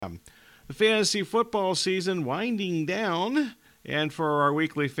KDUSFootball.com. The fantasy football season winding down, and for our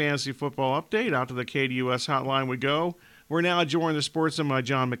weekly fantasy football update, out to the KDUS hotline we go. We're now joined the sportsman by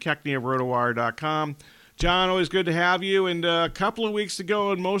John McKechnie of Rotowire.com. John, always good to have you. And a couple of weeks to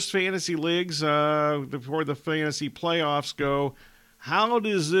go in most fantasy leagues before the fantasy playoffs go. How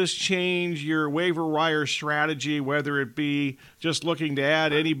does this change your waiver wire strategy, whether it be just looking to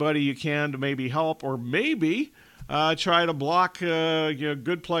add anybody you can to maybe help, or maybe try to block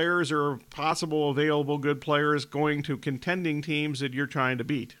good players or possible available good players going to contending teams that you're trying to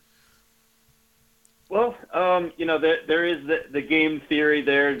beat? Well, there is the game theory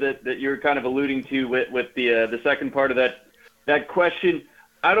there that you're kind of alluding to with the second part of that question.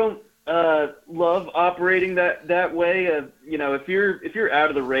 I don't love operating that way. If you're out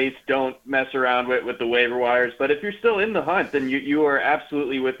of the race, don't mess around with the waiver wires. But if you're still in the hunt, then you are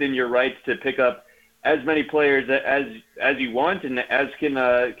absolutely within your rights to pick up as many players as you want and as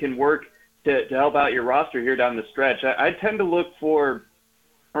can work to help out your roster here down the stretch. I tend to look for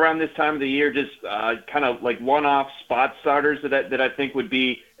around this time of the year just kind of like one-off spot starters that I think would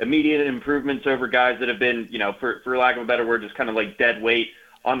be immediate improvements over guys that have been, for lack of a better word, just kind of like dead weight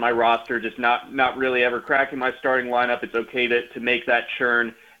on my roster, just not really ever cracking my starting lineup. It's okay to make that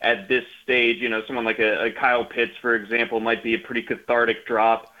churn at this stage. Someone like a Kyle Pitts, for example, might be a pretty cathartic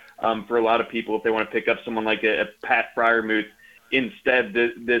drop for a lot of people if they want to pick up someone like a Pat Freiermuth instead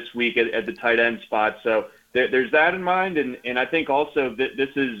this week at the tight end spot. So there's that in mind, and I think also that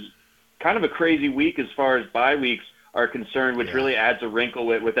this is kind of a crazy week as far as bye weeks are concerned, which really adds a wrinkle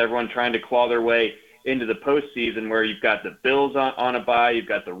with everyone trying to claw their way into the postseason, where you've got the Bills on a bye, you've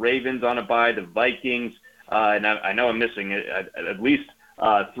got the Ravens on a bye, the Vikings, and I know I'm missing at least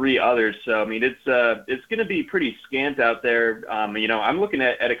three others. So I mean, it's going to be pretty scant out there. I'm looking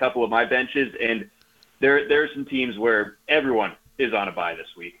at a couple of my benches, and there are some teams where everyone is on a bye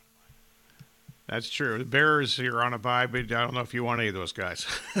this week. That's true. The Bears are on a bye, but I don't know if you want any of those guys.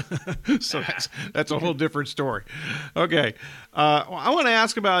 So that's a whole different story. Okay. I want to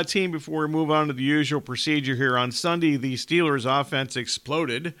ask about a team before we move on to the usual procedure here. On Sunday, the Steelers' offense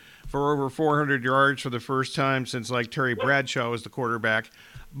exploded for over 400 yards for the first time since Terry Bradshaw was the quarterback.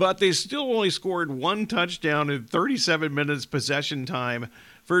 But they still only scored one touchdown in 37 minutes possession time.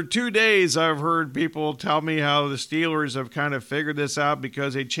 For 2 days, I've heard people tell me how the Steelers have kind of figured this out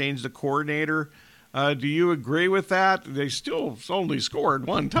because they changed the coordinator. Do you agree with that? They still only scored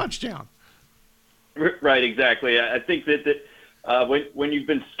one touchdown. Right, exactly. I think that when you've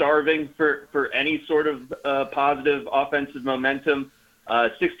been starving for any sort of positive offensive momentum,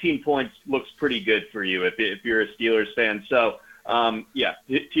 16 points looks pretty good for you if you're a Steelers fan. So, to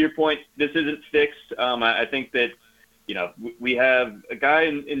your point, this isn't fixed. I think that we have a guy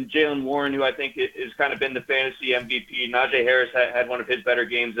in Jaylen Warren who I think has kind of been the fantasy MVP. Najee Harris had one of his better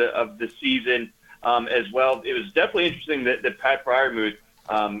games of the season as well. It was definitely interesting that Pat Freiermuth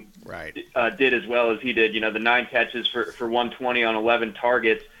did as well as he did. The 9 catches for 120 on 11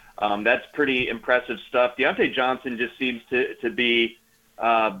 targets. That's pretty impressive stuff. Deontay Johnson just seems to be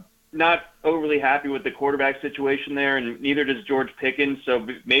not overly happy with the quarterback situation there, and neither does George Pickens. So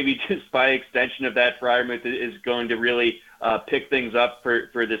maybe just by extension of that, Freiermuth is going to really pick things up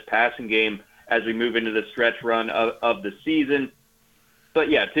for this passing game as we move into the stretch run of the season. But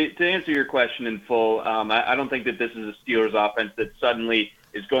yeah, to answer your question in full, I don't think that this is a Steelers offense that suddenly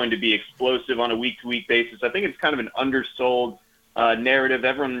is going to be explosive on a week-to-week basis. I think it's kind of an undersold narrative.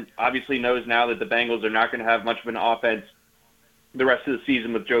 Everyone obviously knows now that the Bengals are not going to have much of an offense the rest of the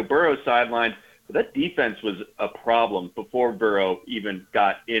season with Joe Burrow sidelined. But that defense was a problem before Burrow even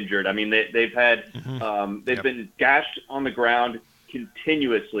got injured. I mean, they've been gashed on the ground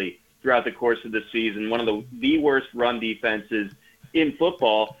continuously throughout the course of the season. One of the worst run defenses in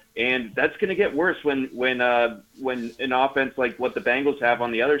football, and that's going to get worse when an offense like what the Bengals have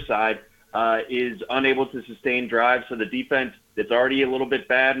on the other side is unable to sustain drives. So the defense that's already a little bit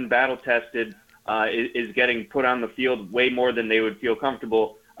bad and battle tested is getting put on the field way more than they would feel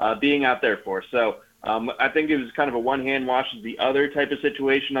comfortable being out there for. So I think it was kind of a one-hand washes the other type of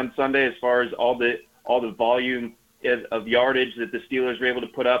situation on Sunday as far as all the volume of yardage that the Steelers were able to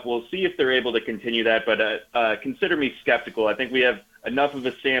put up. We'll see if they're able to continue that, but consider me skeptical. I think we have enough of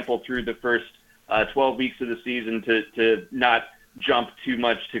a sample through the first 12 weeks of the season to not jump too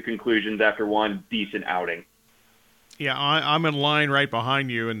much to conclusions after one decent outing. Yeah, I'm in line right behind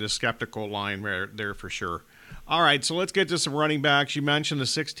you in the skeptical line there for sure. All right, so let's get to some running backs. You mentioned the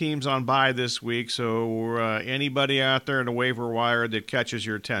 6 teams on bye this week, so anybody out there in the waiver wire that catches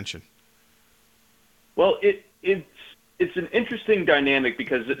your attention? Well, it's an interesting dynamic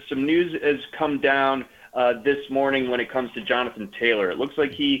because some news has come down this morning when it comes to Jonathan Taylor. It looks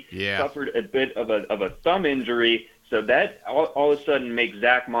like he suffered a bit of a thumb injury, so that all of a sudden makes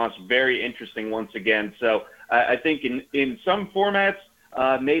Zach Moss very interesting once again. So I think in some formats,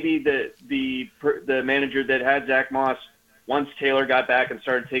 maybe the manager that had Zach Moss, once Taylor got back and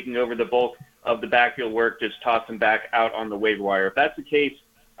started taking over the bulk of the backfield work, just toss him back out on the waiver wire. If that's the case,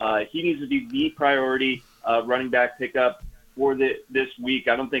 he needs to be the priority running back pickup for this week.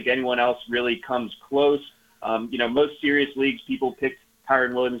 I don't think anyone else really comes close. Most serious leagues, people picked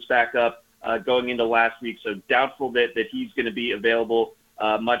Kyren Williams back up going into last week, so doubtful that he's going to be available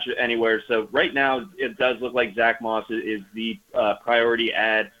much anywhere. So right now, it does look like Zach Moss is the priority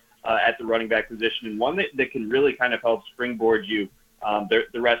ad at the running back position, and one that can really kind of help springboard you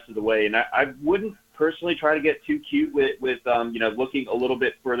the rest of the way. And I wouldn't personally try to get too cute with looking a little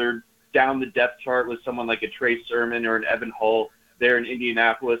bit further down the depth chart with someone like a Trey Sermon or an Evan Hull there in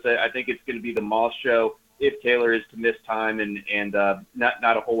Indianapolis. I think it's going to be the Moss show if Taylor is to miss time and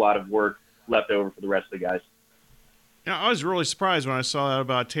not a whole lot of work left over for the rest of the guys. I was really surprised when I saw that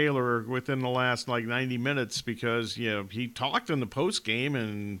about Taylor within the last 90 minutes because he talked in the post game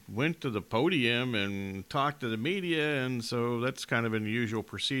and went to the podium and talked to the media, and so that's kind of an unusual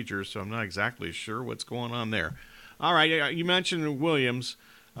procedure. So I'm not exactly sure what's going on there. All right, you mentioned Williams.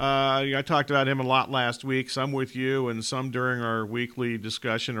 I talked about him a lot last week. Some with you and some during our weekly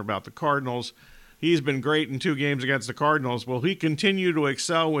discussion about the Cardinals. He's been great in 2 games against the Cardinals. Will he continue to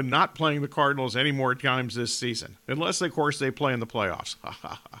excel when not playing the Cardinals any more times this season? Unless, of course, they play in the playoffs.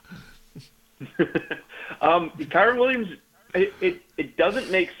 Kyren Williams, it doesn't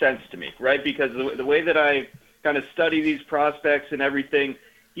make sense to me, right? Because the way that I kind of study these prospects and everything,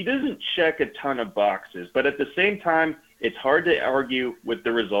 he doesn't check a ton of boxes. But at the same time, it's hard to argue with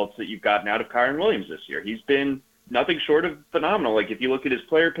the results that you've gotten out of Kyren Williams this year. He's been nothing short of phenomenal. Like if you look at his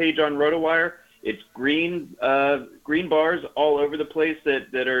player page on Rotowire, it's green bars all over the place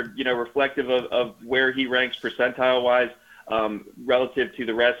that are reflective of where he ranks percentile wise relative to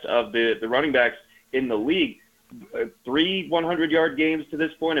the rest of the running backs in the league. 3 100-yard games to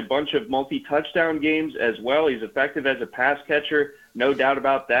this point, a bunch of multi-touchdown games as well. He's effective as a pass catcher, no doubt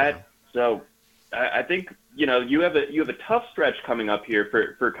about that. So I think you have a tough stretch coming up here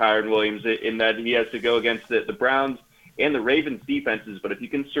for Kyren Williams in that he has to go against the Browns and the Ravens defenses. But if you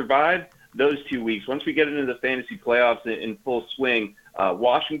can survive those 2 weeks, once we get into the fantasy playoffs in full swing,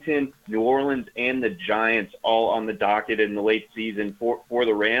 Washington, New Orleans, and the Giants all on the docket in the late season for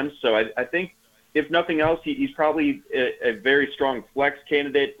the Rams. So I think, if nothing else, he's probably a very strong flex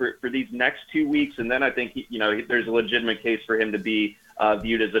candidate for these next 2 weeks. And then I think there's a legitimate case for him to be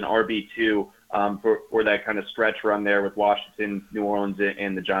viewed as an RB2 for that kind of stretch run there with Washington, New Orleans,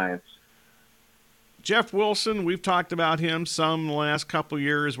 and the Giants. Jeff Wilson, we've talked about him some the last couple of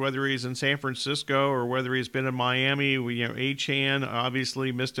years, whether he's in San Francisco or whether he's been in Miami. Achane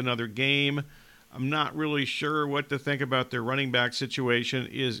obviously missed another game. I'm not really sure what to think about their running back situation.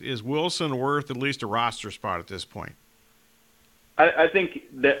 Is Wilson worth at least a roster spot at this point? I think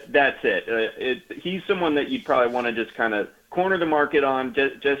that's it. He's someone that you'd probably want to just kind of corner the market on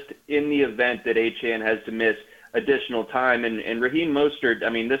just in the event that Achane has to miss additional time. And Raheem Mostert, I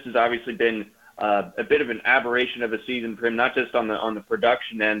mean, this has obviously been a bit of an aberration of a season for him, not just on the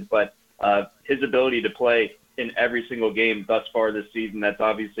production end, but his ability to play in every single game thus far this season. That's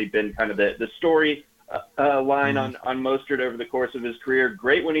obviously been kind of the story line on Mostert over the course of his career.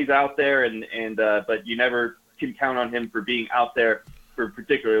 Great when he's out there, but you never can count on him for being out there for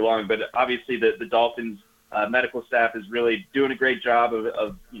particularly long. But obviously the Dolphins medical staff is really doing a great job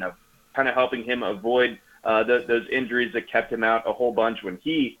of kind of helping him avoid those injuries that kept him out a whole bunch when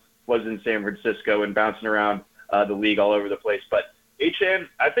he was in San Francisco and bouncing around the league all over the place. But Achane,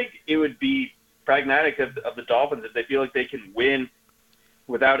 I think it would be pragmatic of the Dolphins if they feel like they can win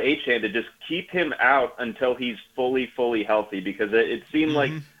without Achane to just keep him out until he's fully healthy, because it seemed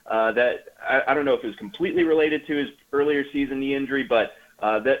like that I don't know if it was completely related to his earlier season knee injury, but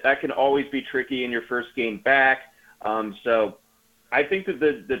that can always be tricky in your first game back. So I think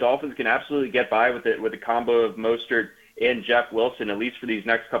that the Dolphins can absolutely get by with a combo of Mostert and Jeff Wilson, at least for these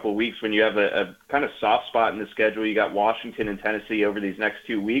next couple of weeks when you have a kind of soft spot in the schedule. You got Washington and Tennessee over these next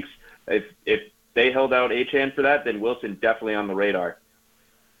 2 weeks. If they held out Achane for that, then Wilson definitely on the radar.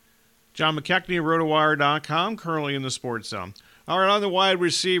 John McKechnie, Rotowire.com, currently in the Sports Zone. All right, on the wide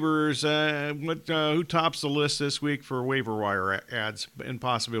receivers, who tops the list this week for waiver wire ads and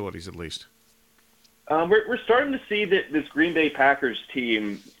possibilities at least? We're starting to see that this Green Bay Packers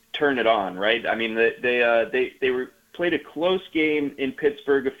team turn it on, right? I mean, they played a close game in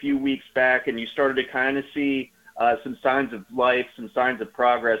Pittsburgh a few weeks back, and you started to kind of see some signs of life, some signs of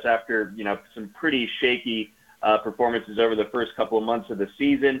progress after, some pretty shaky performances over the first couple of months of the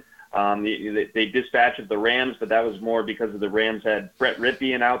season. They dispatched the Rams, but that was more because of the Rams had Brett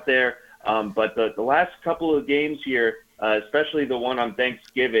Rypien out there. But the last couple of games here, especially the one on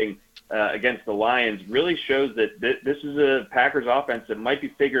Thanksgiving against the Lions, really shows that this is a Packers offense that might be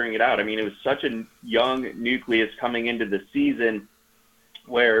figuring it out. I mean, it was such a young nucleus coming into the season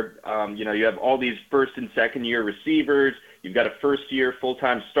where, you have all these first and second year receivers. You've got a first year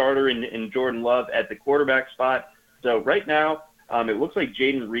full-time starter in Jordan Love at the quarterback spot. So right now, it looks like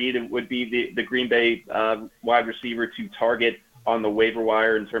Jaden Reed would be the Green Bay wide receiver to target on the waiver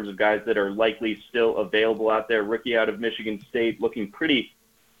wire in terms of guys that are likely still available out there. Rookie out of Michigan State, looking pretty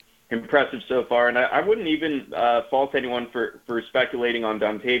impressive so far. And I wouldn't even fault anyone for speculating on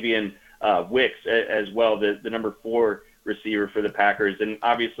Dontavian Wicks as well, the number 4 receiver for the Packers. And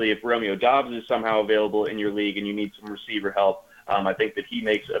obviously, if Romeo Doubs is somehow available in your league and you need some receiver help, I think that he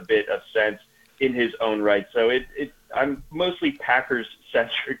makes a bit of sense in his own right. So I'm mostly Packers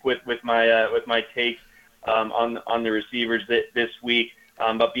centric with my takes on the receivers this week.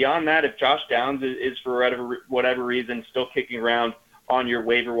 But beyond that, if Josh Downs is for whatever reason still kicking around on your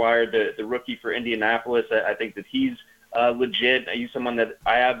waiver wire, the rookie for Indianapolis, I think that he's legit. He's someone that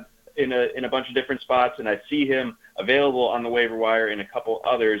I have in a bunch of different spots, and I see him available on the waiver wire in a couple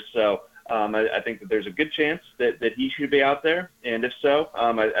others. So I think that there's a good chance that he should be out there. And if so,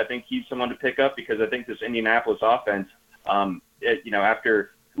 I think he's someone to pick up because I think this Indianapolis offense,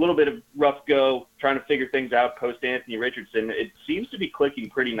 after a little bit of rough go, trying to figure things out post Anthony Richardson, it seems to be clicking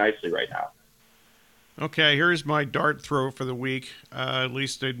pretty nicely right now. Okay, here's my dart throw for the week. At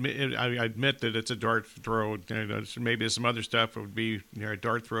least I admit that it's a dart throw. Maybe there's some other stuff that would be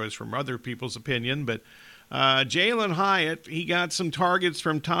dart throws from other people's opinion. But Jalen Hyatt, he got some targets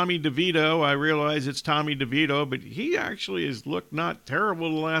from Tommy DeVito. I realize it's Tommy DeVito, but he actually has looked not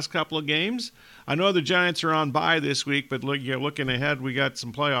terrible the last couple of games. I know the Giants are on bye this week, but looking ahead, we got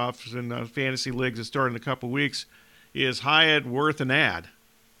some playoffs and fantasy leagues that start in a couple of weeks. Is Hyatt worth an ad?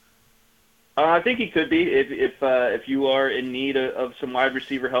 I think he could be if you are in need of some wide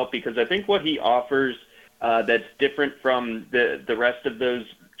receiver help, because I think what he offers that's different from the rest of those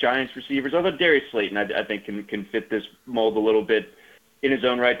Giants receivers, although Darius Slayton I think can fit this mold a little bit in his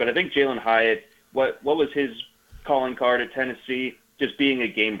own right, but I think Jalen Hyatt, what was his calling card at Tennessee? Just being a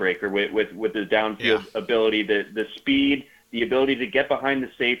game breaker with the downfield ability, the speed, the ability to get behind the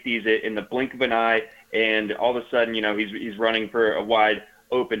safeties in the blink of an eye, and all of a sudden, he's running for a wide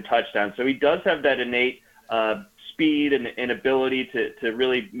open touchdown. So he does have that innate speed and ability to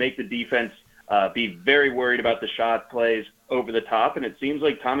really make the defense be very worried about the shot plays over the top. And it seems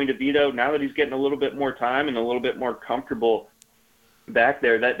like Tommy DeVito, now that he's getting a little bit more time and a little bit more comfortable back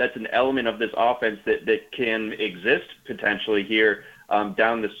there, that's an element of this offense that can exist potentially here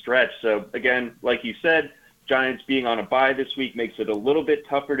down the stretch. So again, like you said, Giants being on a bye this week makes it a little bit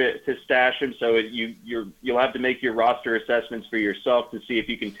tougher to stash him. So you'll have to make your roster assessments for yourself to see if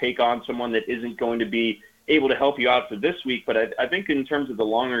you can take on someone that isn't going to be able to help you out for this week. But I think in terms of the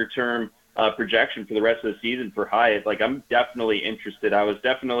longer term projection for the rest of the season for Hyatt, I'm definitely interested. I was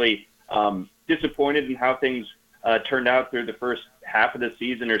definitely disappointed in how things turned out through the first half of the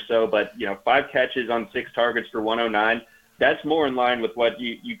season or so. But 5 catches on 6 targets for 109. That's more in line with what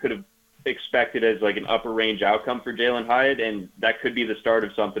you could have expected as an upper range outcome for Jalen Hyatt, and that could be the start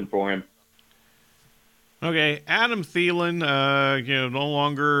of something for him. Okay, Adam Thielen, no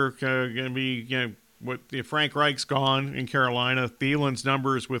longer going to be, Frank Reich's gone in Carolina. Thielen's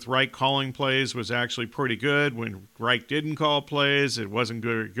numbers with Reich calling plays was actually pretty good. When Reich didn't call plays, it wasn't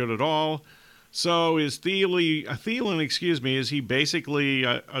good at all. So is Thielen, is he basically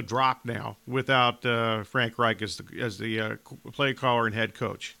a drop now without Frank Reich as the play caller and head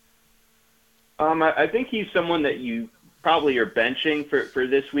coach? I think he's someone that you probably are benching for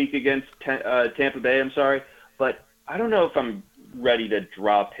this week against Tampa Bay. But I don't know if I'm ready to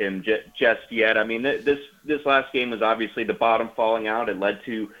drop him just yet. I mean, this last game was obviously the bottom falling out. It led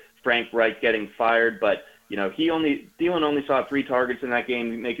to Frank Reich getting fired, but Thielen only saw 3 targets in that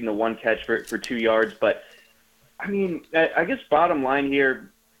game, making the 1 catch for 2 yards. But I mean, I guess bottom line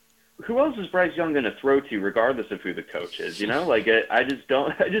here, who else is Bryce Young going to throw to, regardless of who the coach is? I just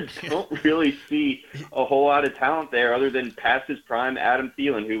don't really see a whole lot of talent there, other than past his prime Adam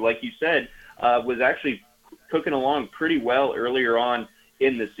Thielen, who, like you said, was actually cooking along pretty well earlier on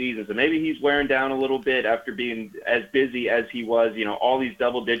in the season. So maybe he's wearing down a little bit after being as busy as he was. All these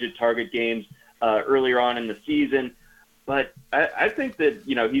double-digit target games earlier on in the season. But I think that,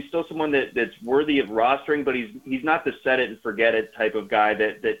 he's still someone that's worthy of rostering, but he's not the set it and forget it type of guy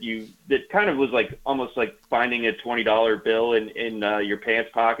that kind of was like almost like finding a $20 bill in your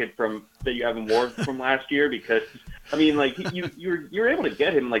pants pocket that you haven't worn from last year. Because I mean, like you're able to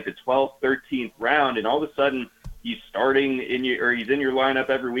get him like the 12th, 13th round, and all of a sudden he's starting he's in your lineup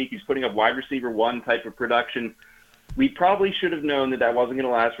every week. He's putting up wide receiver one type of production. We probably should have known that wasn't going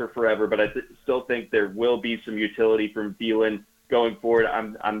to last for forever, but I still think there will be some utility from Thielen going forward.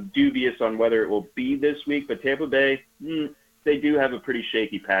 I'm dubious on whether it will be this week, but Tampa Bay, they do have a pretty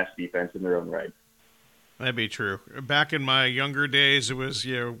shaky pass defense in their own right. That'd be true. Back in my younger days, it was,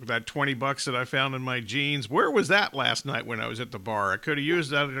 that $20 that I found in my jeans. Where was that last night when I was at the bar? I could have used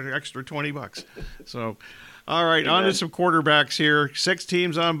that extra $20. So, all right, on to some quarterbacks here. 6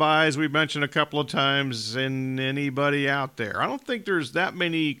 teams on bye, as we mentioned a couple of times, and anybody out there. I don't think there's that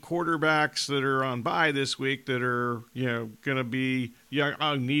many quarterbacks that are on bye this week that are, going to be,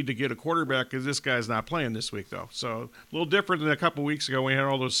 I need to get a quarterback because this guy's not playing this week, though. So a little different than a couple of weeks ago when we had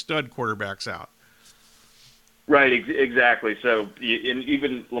all those stud quarterbacks out. Right, exactly. So, and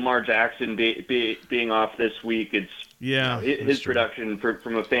even Lamar Jackson being off this week, it's his production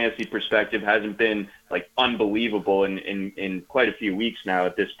from a fantasy perspective hasn't been like unbelievable in quite a few weeks now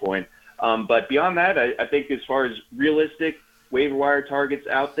at this point. But beyond that, I think as far as realistic waiver wire targets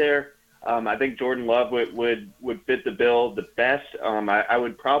out there, I think Jordan Love would fit the bill the best. I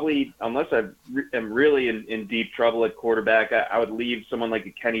would probably, unless I am really in deep trouble at quarterback, I would leave someone like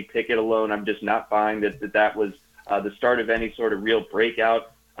a Kenny Pickett alone. I'm just not buying that was the start of any sort of real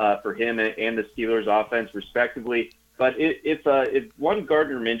breakout for him and the Steelers offense, respectively. But if one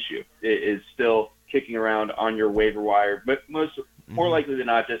Gardner Minshew is still kicking around on your waiver wire, but more likely than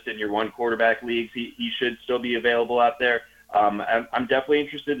not, just in your one quarterback leagues, he should still be available out there. I'm definitely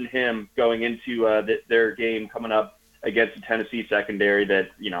interested in him going into their game coming up against the Tennessee secondary that,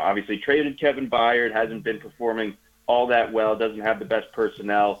 obviously traded Kevin Byard, hasn't been performing all that well, doesn't have the best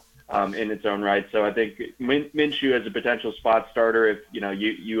personnel in its own right. So I think Minshew as a potential spot starter, if,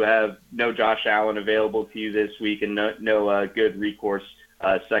 you have no Josh Allen available to you this week and no good recourse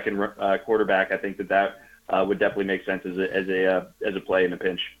second quarterback, I think that would definitely make sense as a play in a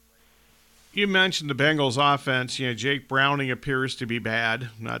pinch. You mentioned the Bengals offense. Jake Browning appears to be bad.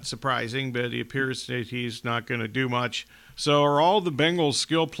 Not surprising, but it appears that he's not going to do much. So are all the Bengals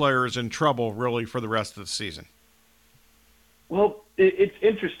skill players in trouble, really, for the rest of the season? Well, it's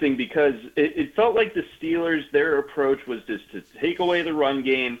interesting because it felt like the Steelers, their approach was just to take away the run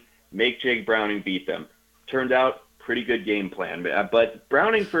game, make Jake Browning beat them. Turned out pretty good game plan. But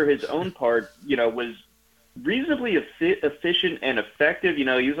Browning, for his own part, was reasonably efficient and effective. He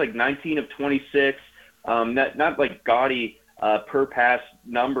was like 19 of 26, not like gaudy per pass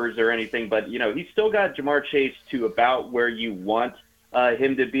numbers or anything, but he still got Jamar Chase to about where you want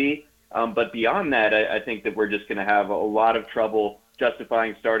him to be. But beyond that, I think that we're just going to have a lot of trouble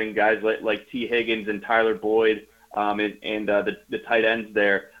justifying starting guys like T. Higgins and Tyler Boyd and the tight ends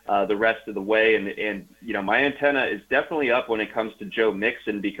there the rest of the way. And my antenna is definitely up when it comes to Joe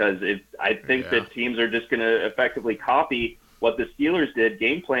Mixon because I think that teams are just going to effectively copy what the Steelers did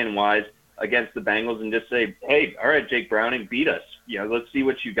game plan-wise against the Bengals and just say, hey, all right, Jake Browning, beat us. Let's see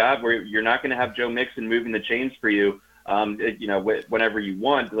what you got where you're not going to have Joe Mixon moving the chains for you. Whenever you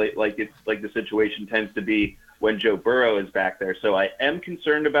want, like the situation tends to be when Joe Burrow is back there. So I am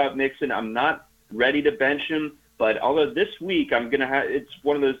concerned about Mixon. I'm not ready to bench him, but although this week it's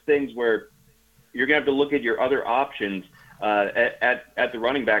one of those things where you're gonna have to look at your other options at the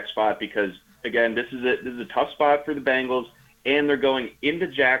running back spot because again, this is a tough spot for the Bengals, and they're going into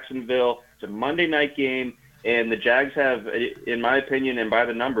Jacksonville. It's a Monday night game. And the Jags have, in my opinion, and by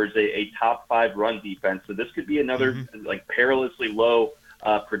the numbers, a top 5 run defense. So this could be another like perilously low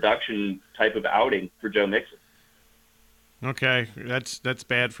production type of outing for Joe Mixon. Okay, that's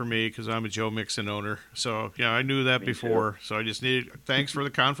bad for me because I'm a Joe Mixon owner. So I knew that before. So I just thanks for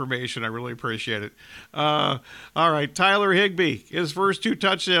the confirmation. I really appreciate it. All right, Tyler Higbee, his first 2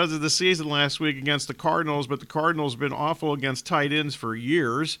 touchdowns of the season last week against the Cardinals, but the Cardinals have been awful against tight ends for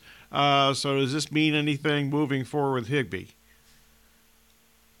years. So does this mean anything moving forward with Higbee?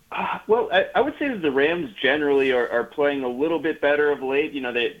 Well, I would say that the Rams generally are playing a little bit better of late.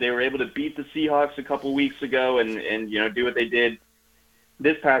 They were able to beat the Seahawks a couple weeks ago and do what they did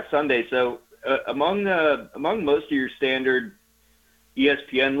this past Sunday. So among most of your standard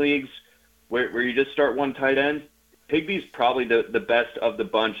ESPN leagues where you just start one tight end, Higbee's probably the best of the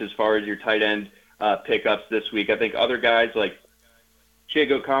bunch as far as your tight end pickups this week. I think other guys like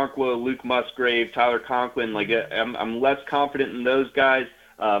Chig Okonkwo, Luke Musgrave, Tyler Conklin, I'm less confident in those guys.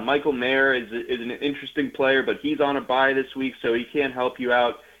 Michael Mayer is an interesting player, but he's on a bye this week, so he can't help you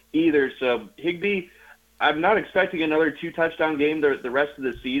out either. So Higbee, I'm not expecting another 2-touchdown game the rest of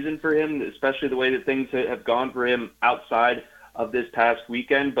the season for him, especially the way that things have gone for him outside of this past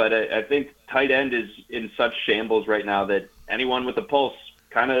weekend. But I think tight end is in such shambles right now that anyone with a pulse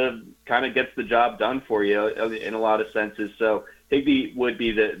kind of gets the job done for you in a lot of senses. So Higbee would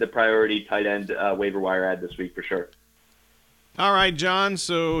be the priority tight end waiver wire ad this week for sure. All right, John.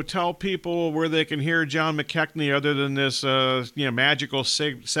 So tell people where they can hear John McKechnie other than this magical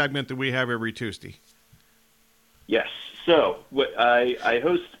segment that we have every Tuesday. Yes. So I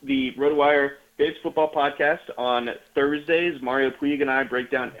host the Rotowire Fantasy Football Podcast on Thursdays. Mario Puig and I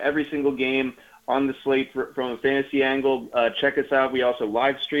break down every single game on the slate from a fantasy angle. Check us out. We also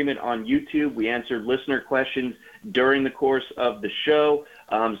live stream it on YouTube. We answer listener questions during the course of the show.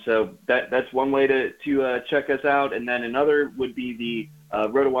 So that's one way to check us out. And then another would be the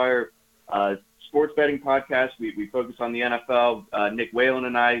Rotowire Sports Betting Podcast. We focus on the NFL. Nick Whalen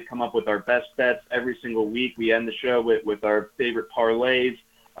and I come up with our best bets every single week. We end the show with our favorite parlays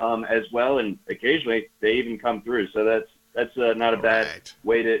as well, and occasionally they even come through. So that's not a bad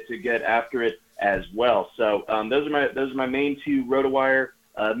way to get after it as well. So those are my main two Rotowire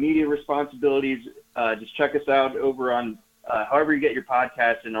media responsibilities. Just check us out over on however you get your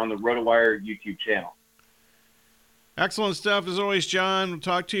podcast and on the Rotowire YouTube channel. Excellent stuff as always, John. We'll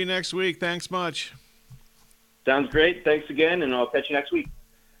talk to you next week. Thanks much. Sounds great. Thanks again, and I'll catch you next week.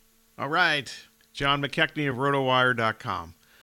 All right. John McKechnie of Rotowire.com.